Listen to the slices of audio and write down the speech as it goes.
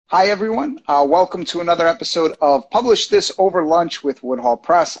Hi, everyone. Welcome to another episode of Publish This Over Lunch with Woodhull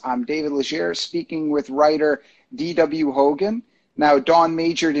Press. I'm David Legere, speaking with writer D.W. Hogan. Now, Dawn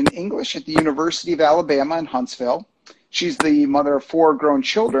majored in English at the University of Alabama in Huntsville. She's the mother of 4 grown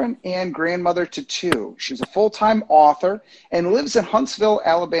children and grandmother to 2. She's a full-time author and lives in Huntsville,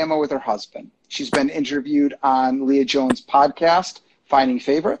 Alabama with her husband. She's been interviewed on Leah Jones' podcast, Finding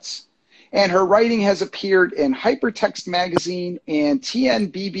Favorites. And her writing has appeared in Hypertext Magazine and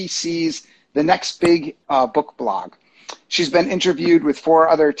TNBBC's The Next Big Book blog. She's been interviewed with 4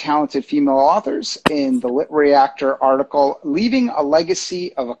 other talented female authors in the Lit Reactor article, Leaving a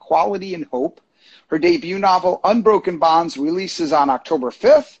Legacy of Equality and Hope. Her debut novel, Unbroken Bonds, releases on October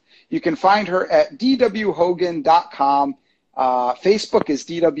 5th. You can find her at dwhogan.com. Facebook is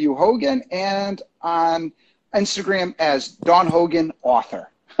DW Hogan, and on Instagram as Dawn Hogan Author.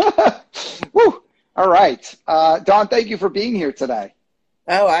 Woo! All right. Dawn, thank you for being here today.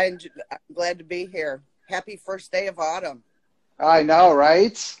 Oh, I'm glad to be here. Happy first day of autumn. I know,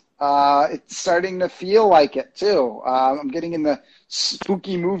 right? It's starting to feel like it, too. I'm getting in the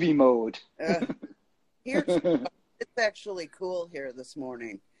spooky movie mode. It's actually cool here this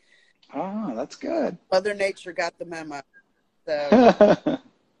morning. Oh, that's good. Mother Nature got the memo. So.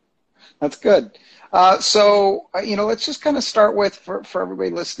 That's good. Let's just kind of start with, for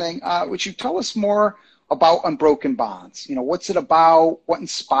everybody listening, would you tell us more about Unbroken Bonds? What's it about? What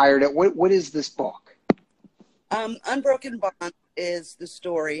inspired it? What is this book? Unbroken Bonds is the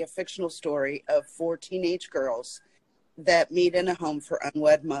story, a fictional story of 4 teenage girls that meet in a home for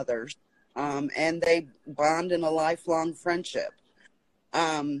unwed mothers, and they bond in a lifelong friendship.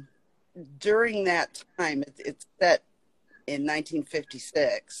 During that time, it's set in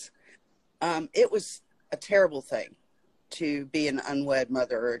 1956. It was a terrible thing to be an unwed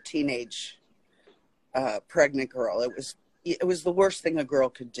mother or a teenage pregnant girl. It was the worst thing a girl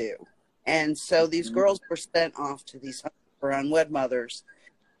could do. And so these girls were sent off to these homes for unwed mothers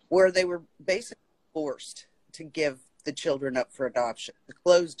where they were basically forced to give the children up for adoption, the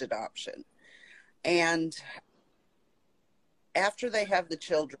closed adoption. And after they have the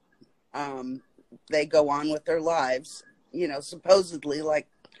children, they go on with their lives, supposedly like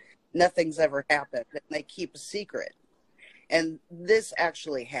nothing's ever happened, and they keep a secret. And this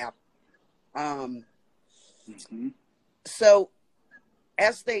actually happened. So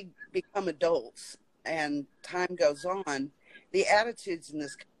as they become adults and time goes on, the attitudes in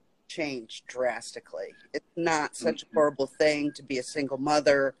this change drastically. It's not such a horrible thing to be a single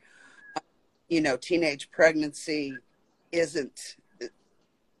mother. Teenage pregnancy isn't,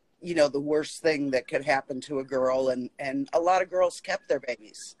 the worst thing that could happen to a girl. And a lot of girls kept their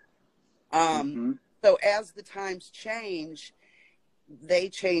babies. So as the times change, they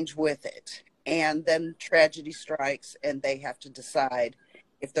change with it. And then tragedy strikes and they have to decide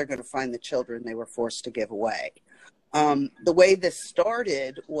if they're going to find the children they were forced to give away. The way this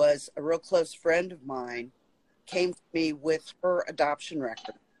started was a real close friend of mine came to me with her adoption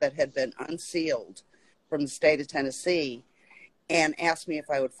record that had been unsealed from the state of Tennessee and asked me if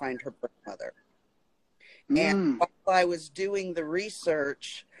I would find her birth mother. And while I was doing the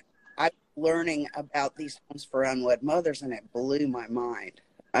research, I was learning about these homes for unwed mothers, and it blew my mind.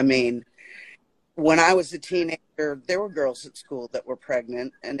 I mean, when I was a teenager, there were girls at school that were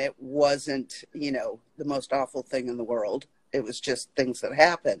pregnant, and it wasn't, the most awful thing in the world. It was just things that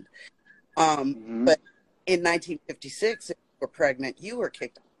happened. But in 1956, if you were pregnant, you were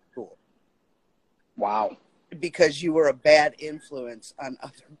kicked out of school. Wow. Because you were a bad influence on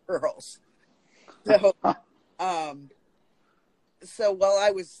other girls. So while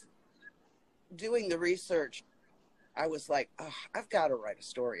I was doing the research, I was like, oh, I've got to write a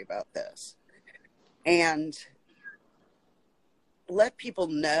story about this and let people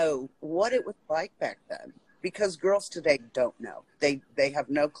know what it was like back then, because girls today don't know. They have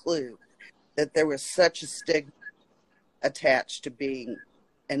no clue that there was such a stigma attached to being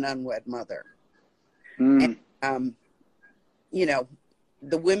an unwed mother. And,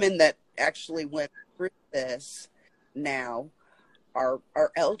 the women that actually went through this now are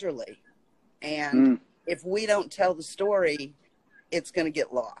elderly. And if we don't tell the story, it's going to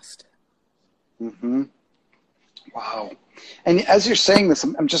get lost. Wow. And as you're saying this,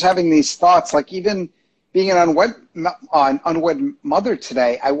 I'm just having these thoughts, like even being an unwed mother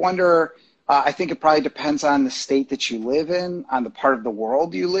today, I wonder, I think it probably depends on the state that you live in, on the part of the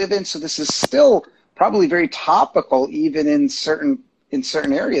world you live in. So this is still probably very topical, even in certain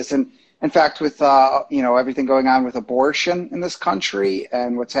areas. And in fact, with everything going on with abortion in this country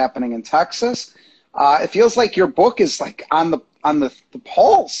and what's happening in Texas, it feels like your book is like on the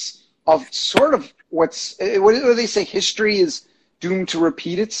pulse of sort of what do they say? History is doomed to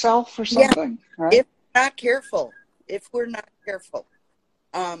repeat itself or Yeah, something, right? if we're not careful,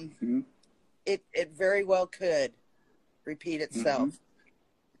 it very well could repeat itself.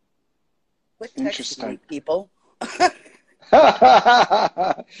 Quit texting me, Interesting. people.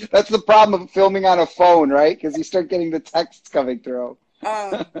 That's the problem of filming on a phone, right? Because you start getting the texts coming through.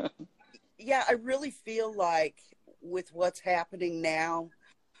 Yeah, I really feel like with what's happening now,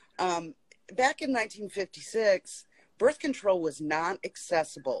 back in 1956, birth control was not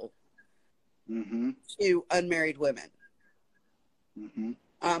accessible to unmarried women.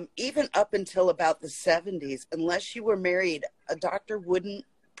 Even up until about the 70s, unless you were married, a doctor wouldn't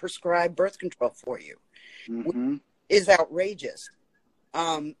prescribe birth control for you. Which is outrageous.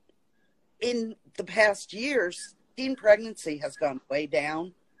 In the past years, teen pregnancy has gone way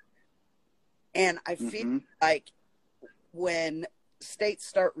down. And I feel like when states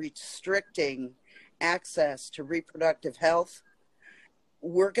start restricting access to reproductive health,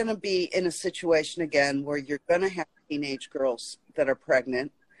 we're going to be in a situation again where you're going to have teenage girls that are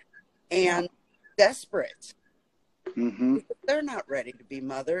pregnant and desperate. They're not ready to be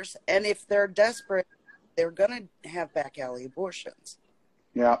mothers. And if they're desperate, they're going to have back alley abortions.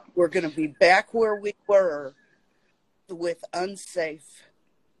 Yeah. We're going to be back where we were with unsafe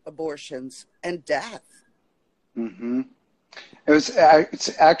abortions and death.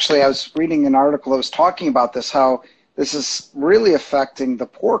 It's actually, I was reading an article that was talking about this, how this is really affecting the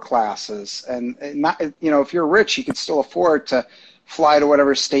poor classes. And not, you know, if you're rich, you can still afford to fly to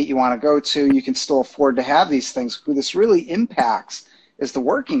whatever state you want to go to. You can still afford to have these things. Who this really impacts is the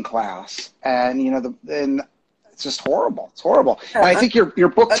working class. And, you know, and it's just horrible. It's horrible. And I think your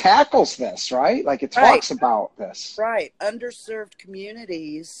book tackles this, right? Like it talks about this. Right. Underserved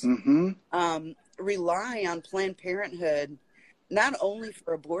communities rely on Planned Parenthood not only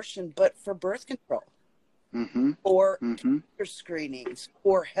for abortion, but for birth control, for cancer screenings,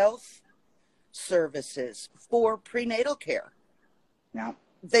 for health services, for prenatal care. Yeah.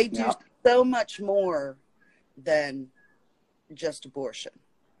 They do so much more than just abortion.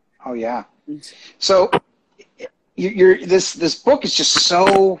 Oh, yeah. So this book is just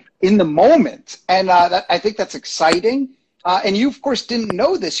so in the moment, and I think that's exciting. And you, of course, didn't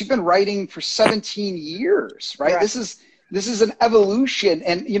know this. You've been writing for 17 years, right? This is an evolution.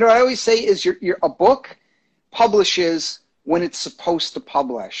 And you know what I always say is a book publishes when it's supposed to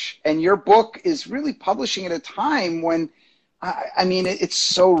publish, and your book is really publishing at a time when, I mean, it's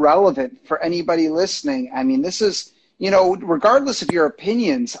so relevant for anybody listening. I mean, this is, you know, regardless of your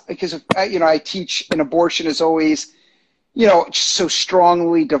opinions, because, you know, I teach an abortion is always, you know, so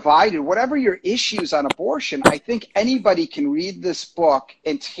strongly divided. Whatever your issues on abortion, I think anybody can read this book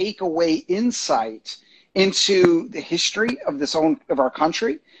and take away insight into the history of of our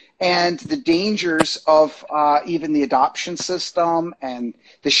country and the dangers of even the adoption system and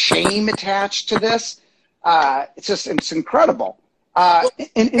the shame attached to this. It's incredible. Go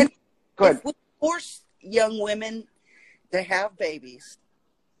ahead. If we force young women to have babies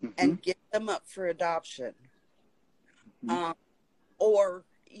and get them up for adoption, or,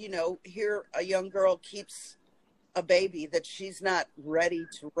 you know, here a young girl keeps a baby that she's not ready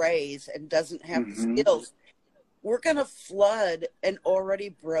to raise and doesn't have the skills, we're going to flood an already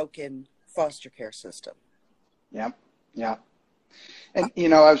broken foster care system. Yeah. And, you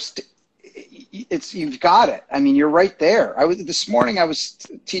know, you've got it. I mean, you're right there. This morning I was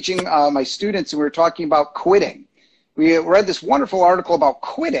teaching my students, and we were talking about quitting. We read this wonderful article about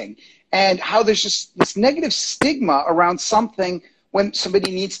quitting and how there's just this negative stigma around something when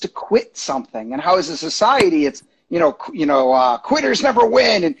somebody needs to quit something, and how as a society it's, quitters never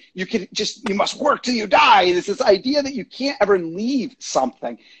win, and you must work till you die. There's this idea that you can't ever leave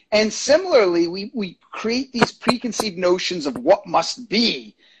something. And similarly, we create these preconceived notions of what must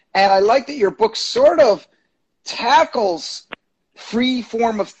be. And I like that your book sort of tackles free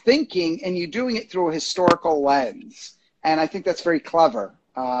form of thinking, and you're doing it through a historical lens. And I think that's very clever.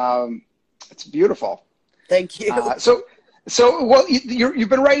 It's beautiful. Thank you. Well, you've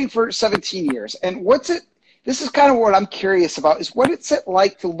been writing for 17 years. And this is kind of what I'm curious about, is what it's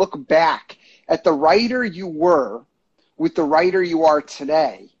like to look back at the writer you were with the writer you are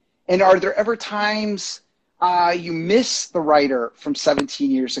today. And are there ever times you miss the writer from 17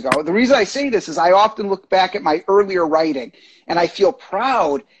 years ago? The reason I say this is I often look back at my earlier writing, and I feel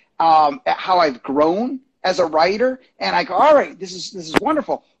proud at how I've grown as a writer. And I go, all right, this is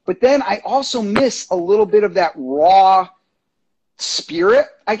wonderful. But then I also miss a little bit of that raw spirit,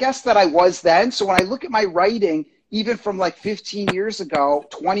 I guess, that I was then. So when I look at my writing, even from like 15 years ago,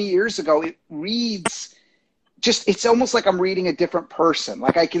 20 years ago, it reads it's almost like I'm reading a different person.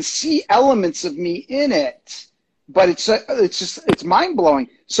 Like I can see elements of me in it, but it's mind blowing.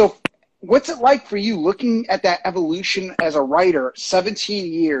 So what's it like for you looking at that evolution as a writer,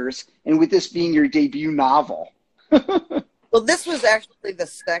 17 years, and with this being your debut novel? Well, this was actually the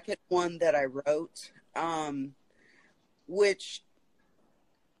second one that I wrote, which,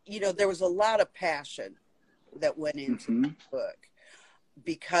 there was a lot of passion that went into the book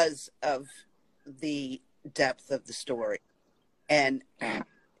because of the depth of the story and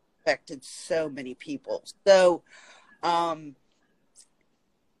affected so many people. So, some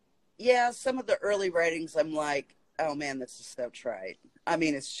of the early writings, I'm like, oh man, this is so trite. I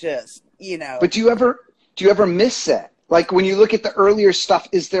mean, it's just, But do you ever miss it? Like when you look at the earlier stuff,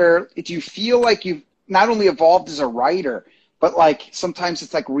 do you feel like you've not only evolved as a writer, but like sometimes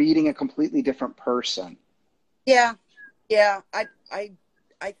it's like reading a completely different person? Yeah.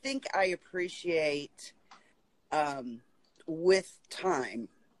 I think I appreciate, with time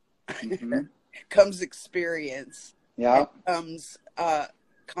comes experience. Yeah. Comes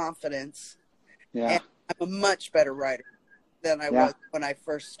confidence. Yeah. And I'm a much better writer than I was when I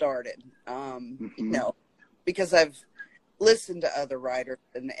first started. Because I've listened to other writers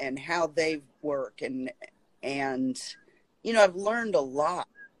and how they work and I've learned a lot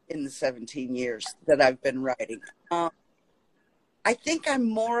in the 17 years that I've been writing. I think I'm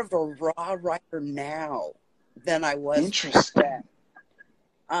more of a raw writer now than I was. Interesting. Then.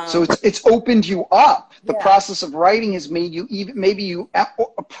 So it's opened you up. The process of writing has made you maybe you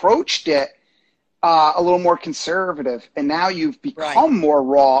approached it a little more conservative, and now you've become more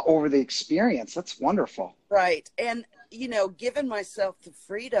raw over the experience. That's wonderful. Right. And, given myself the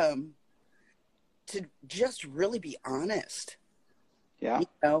freedom to just really be honest. Yeah.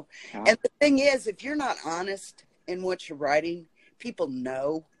 And the thing is, if you're not honest in what you're writing, people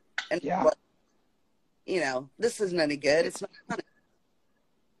know. And, this isn't any good. It's not funny.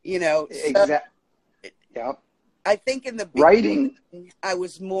 Exactly. Yeah. I think in the beginning, I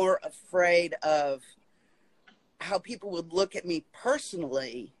was more afraid of how people would look at me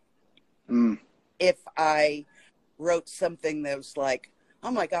personally if I wrote something that was like,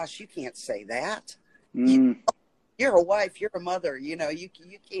 oh my gosh, you can't say that. You're a wife, you're a mother, you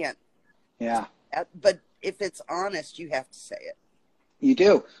can't. Yeah. But if it's honest, you have to say it. You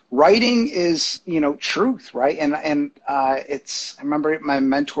do. Writing is, truth, right? And I remember my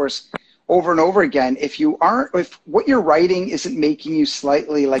mentors over and over again, if what you're writing isn't making you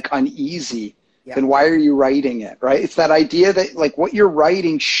slightly like uneasy, then why are you writing it, right? It's that idea that like what you're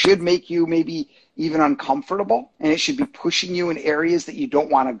writing should make you maybe even uncomfortable, and it should be pushing you in areas that you don't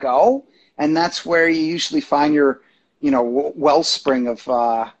want to go. And that's where you usually find your, wellspring of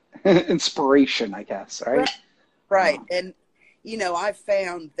inspiration, I guess, right? Right. And, I've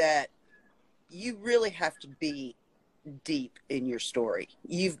found that you really have to be deep in your story.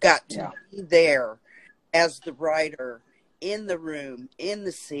 You've got to be there as the writer, in the room, in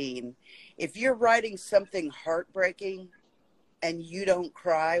the scene. If you're writing something heartbreaking and you don't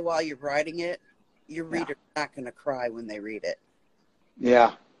cry while you're writing it, your reader's not going to cry when they read it.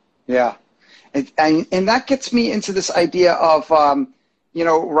 Yeah. Yeah. And that gets me into this idea of,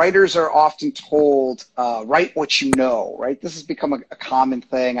 writers are often told, write what you know, right? This has become a common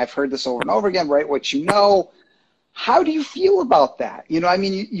thing. I've heard this over and over again, write what you know. How do you feel about that?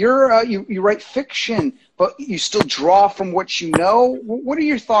 You write fiction, but you still draw from what you know. What are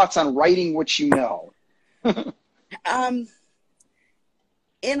your thoughts on writing what you know? In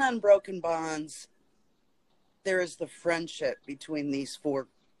Unbroken Bonds, there is the friendship between these four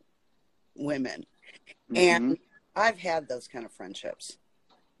women. And I've had those kind of friendships.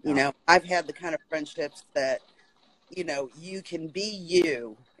 I've had the kind of friendships that, you can be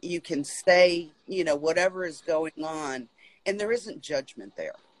you can say, whatever is going on, and there isn't judgment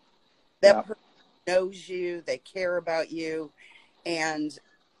there. That person knows you, they care about you, and,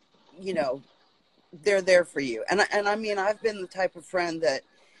 they're there for you. And I mean, I've been the type of friend that,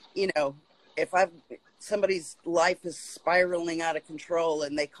 if somebody's life is spiraling out of control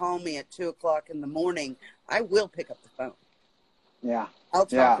and they call me at 2:00 in the morning, I will pick up the phone. Yeah. I'll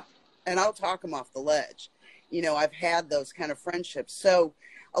talk them off the ledge. I've had those kind of friendships. So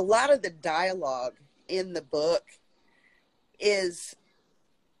a lot of the dialogue in the book is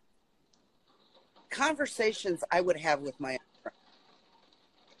conversations I would have with my friend.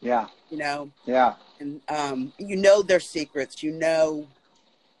 Yeah. Yeah. And, their secrets,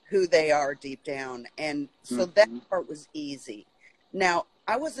 who they are deep down. And so that part was easy. Now,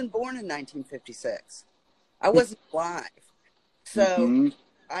 I wasn't born in 1956. I wasn't alive. So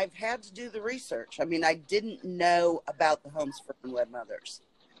I've had to do the research. I mean, I didn't know about the Homes for Unwed Mothers.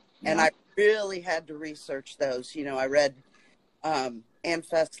 And I really had to research those. I read, Ann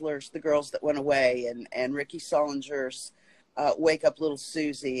Fessler's The Girls That Went Away, and Ricky Sollinger's Wake Up Little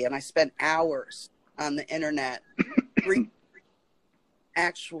Susie. And I spent hours on the internet reading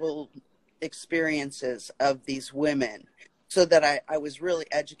actual experiences of these women so that I was really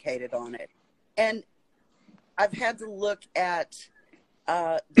educated on it. And I've had to look at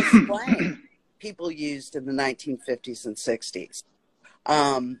the slang people used in the 1950s and 60s,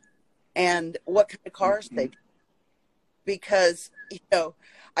 and what kind of cars they drove. Because,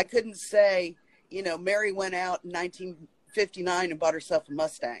 I couldn't say, Mary went out in 1959 and bought herself a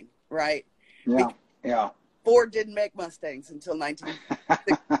Mustang, right? Yeah. Ford didn't make Mustangs until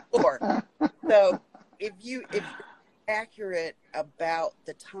 1964. So if you're accurate about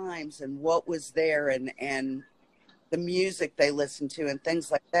the times and what was there and the music they listened to and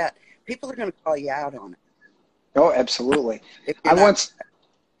things like that, people are going to call you out on it. Oh, absolutely. I once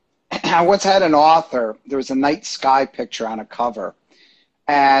had an author, there was a night sky picture on a cover,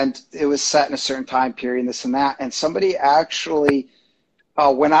 and it was set in a certain time period and this and that, and somebody actually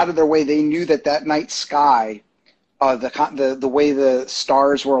went out of their way. They knew that night sky, the way the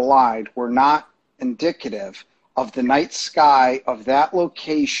stars were aligned, were not indicative of the night sky of that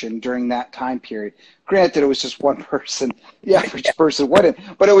location during that time period. Granted, it was just one person. The average person wouldn't,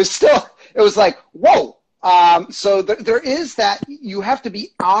 but it was like, whoa. So there is that. You have to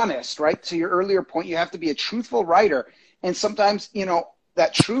be honest, right? To your earlier point, you have to be a truthful writer. And sometimes,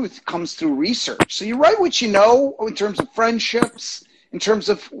 that truth comes through research. So you write what you know in terms of friendships, in terms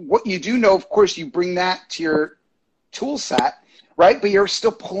of what you do know. Of course, you bring that to your tool set, right? But you're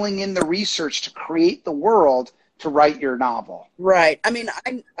still pulling in the research to create the world to write your novel. Right. I mean,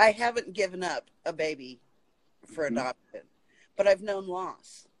 I haven't given up a baby for adoption, but I've known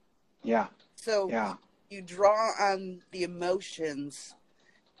loss. Yeah. So you draw on the emotions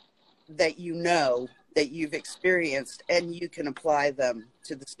that that you've experienced, and you can apply them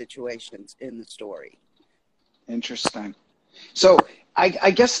to the situations in the story. Interesting. So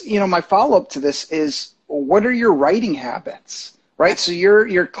I guess, my follow-up to this is, what are your writing habits, right? So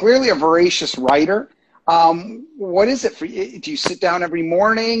you're clearly a voracious writer. What is it for you? Do you sit down every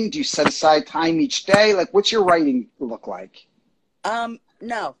morning? Do you set aside time each day? Like, what's your writing look like?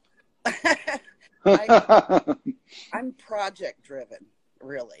 No. I'm project driven,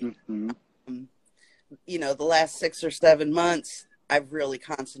 really. The last 6 or 7 months, I've really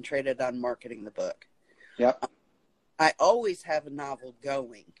concentrated on marketing the book. Yep. I always have a novel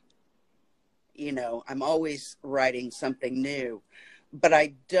going. I'm always writing something new, but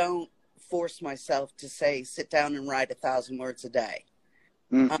I don't force myself to sit down and write 1,000 words a day.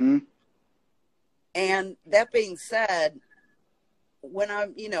 And that being said, when I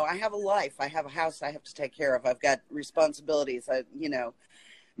have a life, I have a house I have to take care of. I've got responsibilities,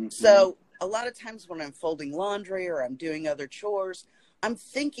 So a lot of times when I'm folding laundry or I'm doing other chores, I'm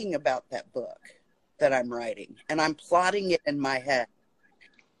thinking about that book that I'm writing, and I'm plotting it in my head.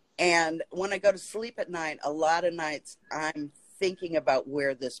 And when I go to sleep at night, a lot of nights I'm thinking about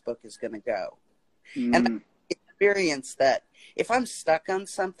where this book is going to go. And I experience that if I'm stuck on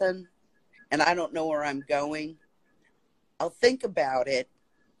something and I don't know where I'm going, I'll think about it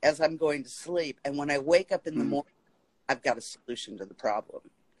as I'm going to sleep. And when I wake up in the morning, I've got a solution to the problem.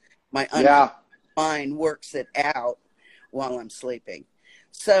 My mind works it out while I'm sleeping.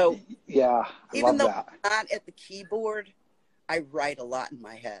 So even though I'm not at the keyboard, I write a lot in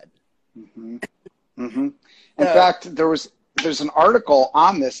my head. In fact, there's an article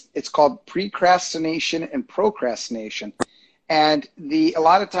on this. It's called Precrastination and Procrastination. And a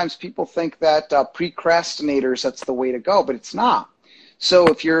lot of times people think that precrastinators, that's the way to go, but it's not. So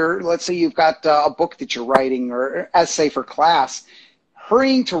if let's say you've got a book that you're writing or essay for class,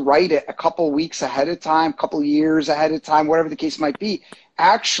 hurrying to write it a couple weeks ahead of time, couple years ahead of time, whatever the case might be,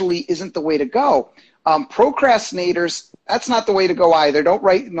 actually isn't the way to go. Procrastinators, that's not the way to go either. Don't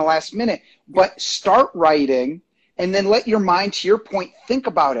write in the last minute, but start writing and then let your mind, to your point, think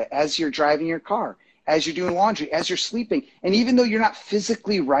about it as you're driving your car, as you're doing laundry, as you're sleeping. And even though you're not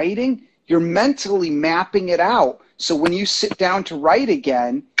physically writing, you're mentally mapping it out. So when you sit down to write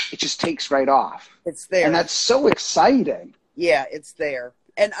again, it just takes right off. It's there. And that's so exciting. Yeah, it's there.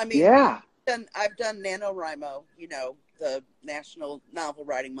 And I mean, I've done NaNoWriMo, the National Novel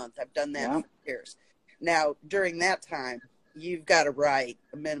Writing Month. I've done that for years. Now, during that time, you've got to write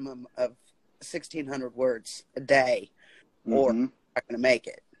a minimum of 1,600 words a day, or you're not going to make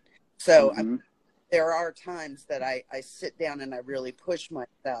it. So there are times that I sit down and I really push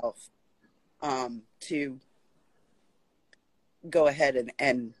myself to go ahead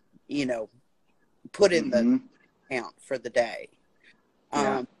and put in the count for the day.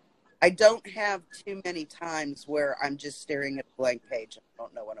 I don't have too many times where I'm just staring at a blank page and I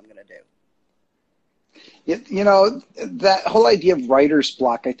don't know what I'm going to do. You know, that whole idea of writer's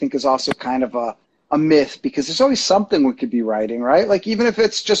block, I think, is also kind of a myth, because there's always something we could be writing, right? Like, even if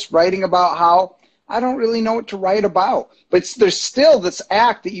it's just writing about how I don't really know what to write about, but there's still this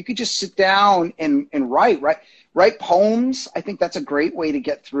act that you could just sit down and write poems. I think that's a great way to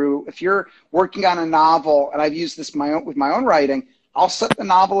get through. If you're working on a novel, and I've used this with my own writing, I'll set the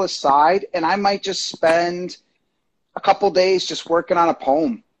novel aside and I might just spend a couple days just working on a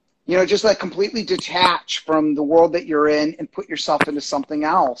poem. You know, just like completely detach from the world that you're in and put yourself into something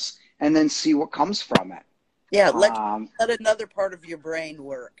else and then see what comes from it. Yeah, let another part of your brain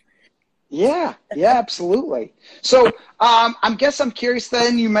work. Yeah, absolutely. So I'm curious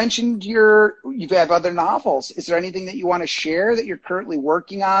then, you mentioned you have other novels. Is there anything that you want to share that you're currently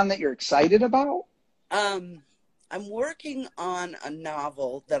working on that you're excited about? I'm working on a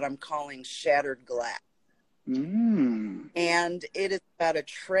novel that I'm calling Shattered Glass. And it is about a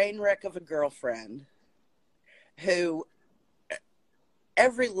train wreck of a girlfriend who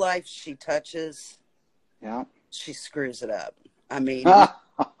every life she touches, she screws it up. I mean, her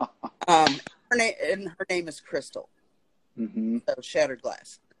name is Crystal. So Shattered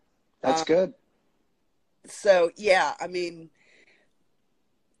Glass. That's good. So yeah, I mean,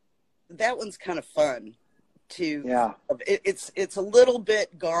 that one's kind of fun too. Yeah. It's a little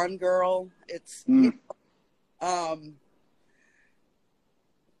bit Gone Girl. It's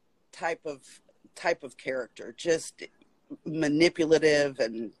type of character, just manipulative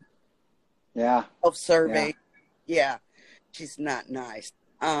and self-serving. Yeah, she's not nice.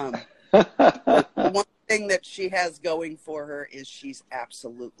 One thing that she has going for her is she's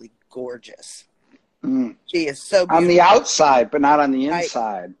absolutely gorgeous. She is so beautiful. On the outside, but not on the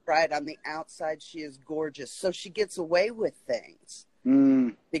inside. Right, on the outside, she is gorgeous. So she gets away with things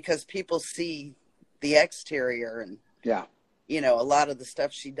because people see the exterior, and you know, a lot of the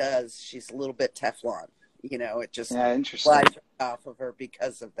stuff she does, she's a little bit Teflon. You know, it just flies off of her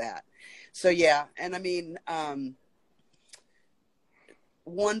because of that. So yeah, and I mean,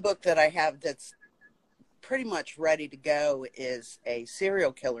 one book that I have that's pretty much ready to go is a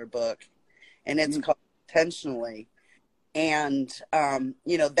serial killer book, and it's called Intentionally. And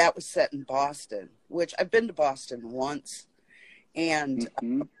you know, that was set in Boston, which I've been to Boston once, and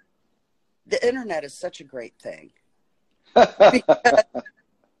the internet is such a great thing. Because,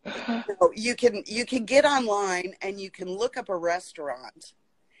 you can get online and you can look up a restaurant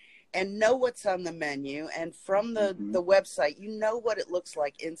and know what's on the menu, and from the website, you know what it looks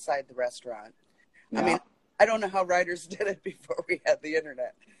like inside the restaurant. I mean, I don't know how writers did it before we had the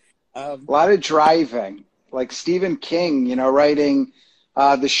internet. A lot of driving, like Stephen King, you know, writing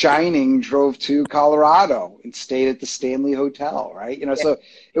The Shining, drove to Colorado and stayed at the Stanley Hotel, right? You know, so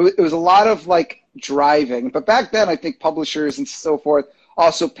it was a lot of like driving. But back then, I think publishers and so forth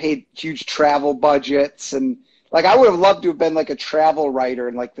also paid huge travel budgets, and like I would have loved to have been like a travel writer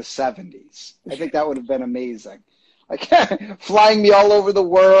in like the 70s. I think that would have been amazing. Like flying me all over the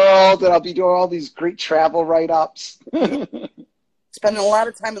world, and I'll be doing all these great travel write-ups. Spending a lot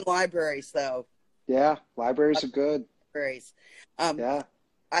of time in libraries, though. Yeah, libraries are good. Libraries. I'm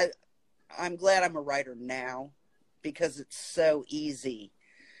glad I'm a writer now, because it's so easy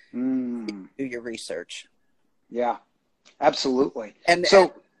to do your research. Yeah, absolutely. And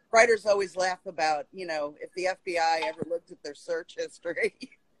writers always laugh about, you know, if the FBI ever looked at their search history,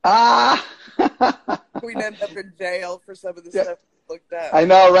 we'd end up in jail for some of the stuff we looked up. I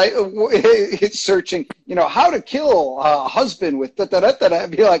know, right? It's searching, you know, how to kill a husband with da-da-da-da-da.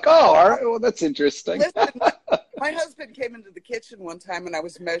 I'd be like, oh, all right, well, that's interesting. Listen, my husband came into the kitchen one time and I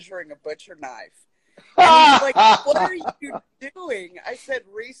was measuring a butcher knife. And he's like, what are you doing? I said,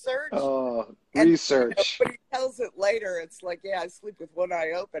 research. Oh, research. You know, but he tells it later. It's like, yeah, I sleep with one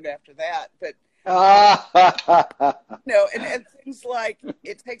eye open after that. But, no, and things like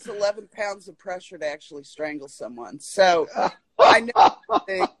it takes 11 pounds of pressure to actually strangle someone. So I know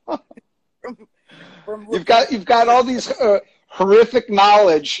from you've got all these horrific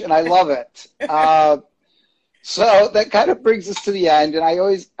knowledge, and I love it. So that kind of brings us to the end, and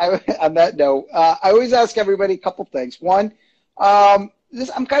on that note, I always ask everybody a couple things. One, I'm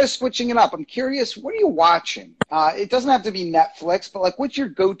kind of switching it up. I'm curious, what are you watching? It doesn't have to be Netflix, but like, what's your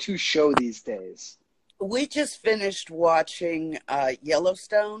go-to show these days? We just finished watching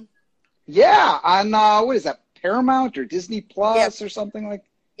Yellowstone. Yeah, on what is that, Paramount or Disney Plus or something like?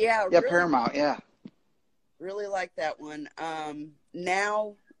 Yeah, really, Paramount. Yeah, really like that one.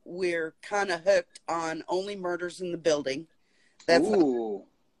 Now we're kind of hooked on Only Murders in the Building. That's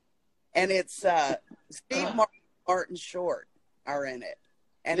and it's Steve Martin, Martin Short are in it.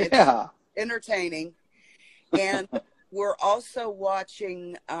 and it's Yeah. entertaining. And we're also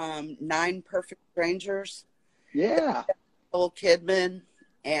watching Nine Perfect Strangers. Yeah. Nicole Kidman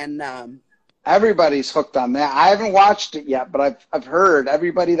and Everybody's hooked on that. I haven't watched it yet, but I've heard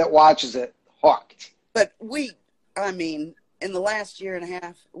everybody that watches it hooked. but I mean, in the last year and a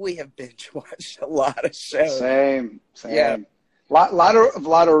half, we have binge watched a lot of shows. Same. Yeah. Lot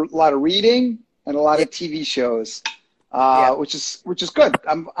of reading and a lot of TV shows, which is good.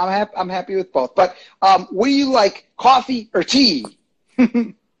 I'm happy with both. But what do you like, coffee or tea?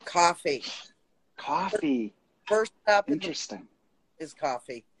 Coffee. Coffee. First up Interesting. is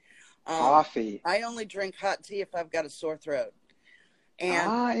coffee. Coffee. I only drink hot tea if I've got a sore throat.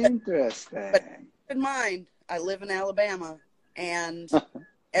 And Interesting. but keep in mind, I live in Alabama, and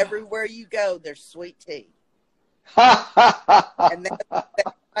everywhere you go, there's sweet tea. And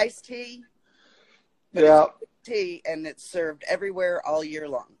that's iced tea. But Yeah. it's sweet tea, and it's served everywhere all year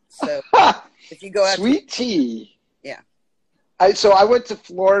long. So if you go out sweet tea. Yeah. So I went to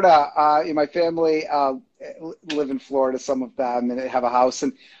Florida. My family live in Florida, some of them, and they have a house.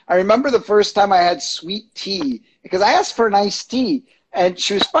 And I remember the first time I had sweet tea because I asked for an iced tea, and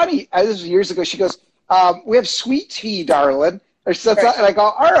she was funny. This was years ago. She goes, "We have sweet tea, darling." Or something. And I go,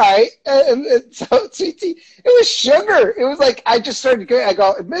 "All right." And so sweet tea. It was sugar. It was like I just started going. I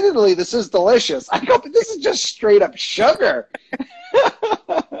go, "Admittedly, this is delicious." I go, "But this is just straight up sugar."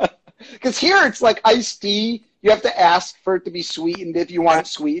 Because here it's like iced tea. You have to ask for it to be sweetened if you want it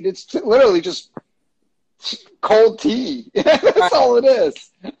sweetened. It's literally just cold tea. That's all it is.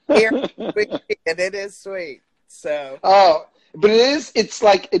 Here, and it is sweet. So. Oh, but it's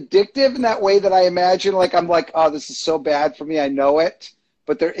like addictive in that way that I imagine, like, I'm like, oh, this is so bad for me. I know it,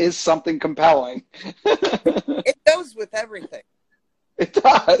 but there is something compelling. It goes with everything. It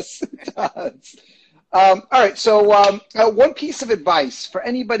does. It does. All right. So one piece of advice for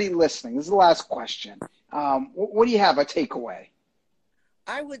anybody listening. This is the last question. What do you have a takeaway?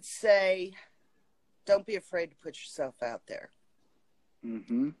 I would say don't be afraid to put yourself out there.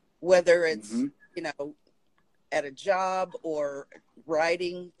 Mm-hmm. Whether it's, at a job or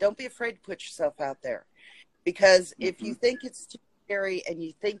writing, don't be afraid to put yourself out there. Because if you think it's too scary and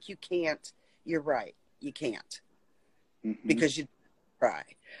you think you can't, you're right. You can't. Because you try.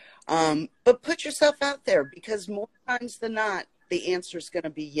 But put yourself out there because more times than not, the answer is going to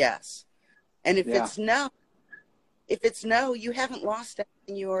be yes. And if it's no, you haven't lost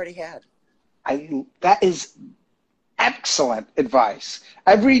everything you already had. That is excellent advice.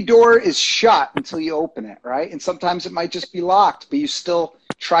 Every door is shut until you open it, right? And sometimes it might just be locked, but you still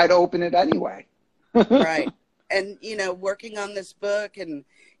try to open it anyway. Right. And, working on this book and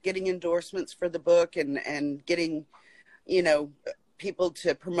getting endorsements for the book and getting, people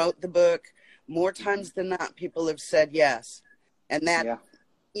to promote the book, more times than not, people have said yes. And that,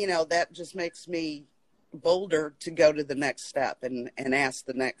 that just makes me bolder to go to the next step and ask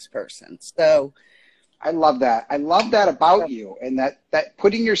the next person. So I love that. I love that about you and that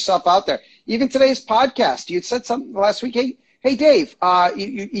putting yourself out there. Even today's podcast, you said something last week. Hey Dave,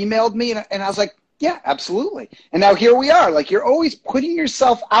 you emailed me and I was like, yeah, absolutely. And now here we are. Like you're always putting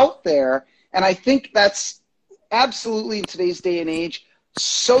yourself out there. And I think that's absolutely in today's day and age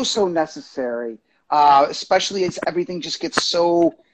so necessary, especially as everything just gets so